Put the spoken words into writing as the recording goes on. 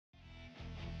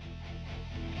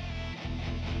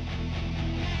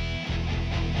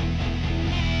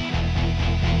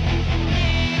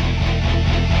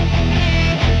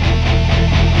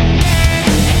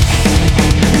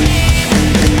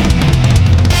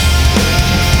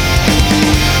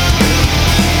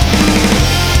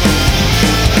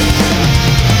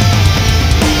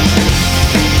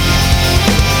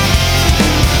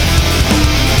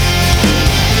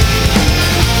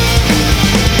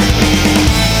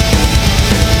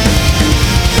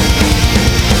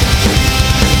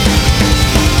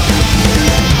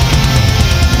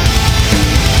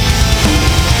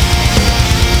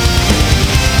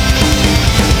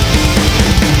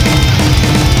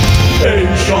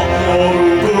şanlı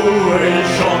ordu, ey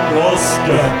şanlı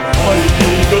asker, haydi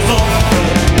Gaziantep,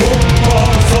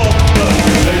 bunlar zafer.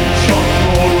 Ey şanlı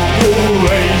ordu,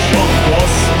 ey şanlı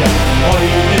asker,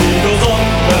 haydi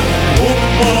Gaziantep,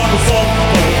 bunlar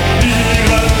zafer.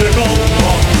 Bir elde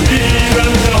kalma, bir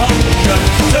elde hançer,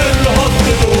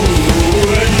 serhatte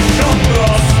doğru ey şanlı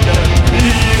asker.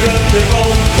 Bir elde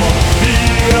kalma,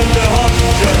 bir elde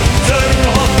hançer,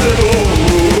 serhatte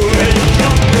doğru ey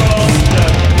şanlı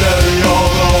asker.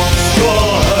 Deryada aksa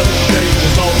her şey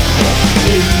zafer,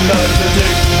 illerde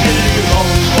tekbir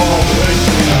Allahu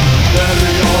Ekber.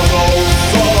 Deryada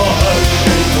olsa her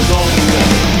şey zafer,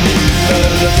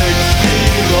 illerde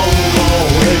tekbir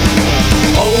Allahu Ekber.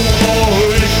 Allahu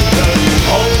Ekber,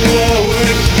 Allahu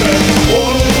Ekber,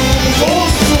 ordumuz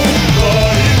olsun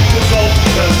daim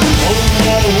muzaffer.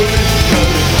 Allahu Ekber,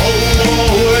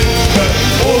 Allahu Ekber,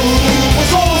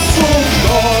 ordumuz olsun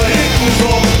daim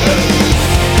muzaffer.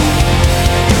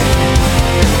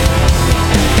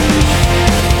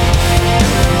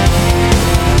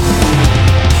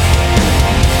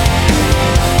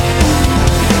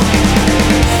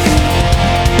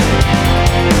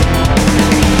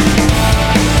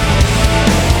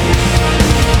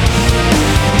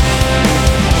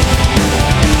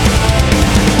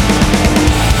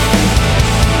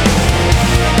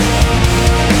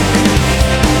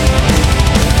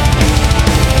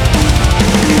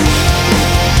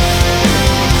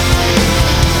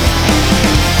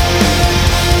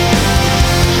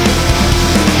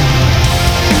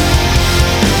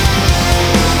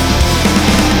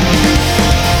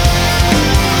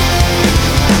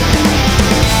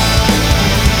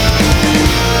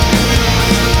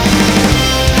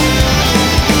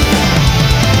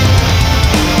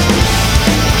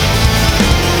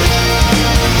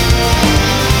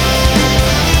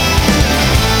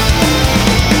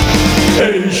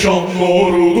 Ey şanlı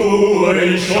ordu,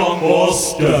 ey şanlı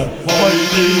asker,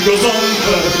 haydi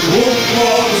Gaziantep,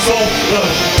 bunlar zafer.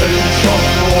 Ey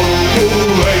şanlı ordu,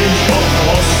 ey şanlı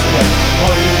asker,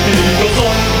 haydi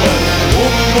Gaziantep,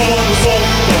 bunlar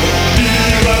zafer.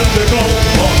 Bir elde kalma,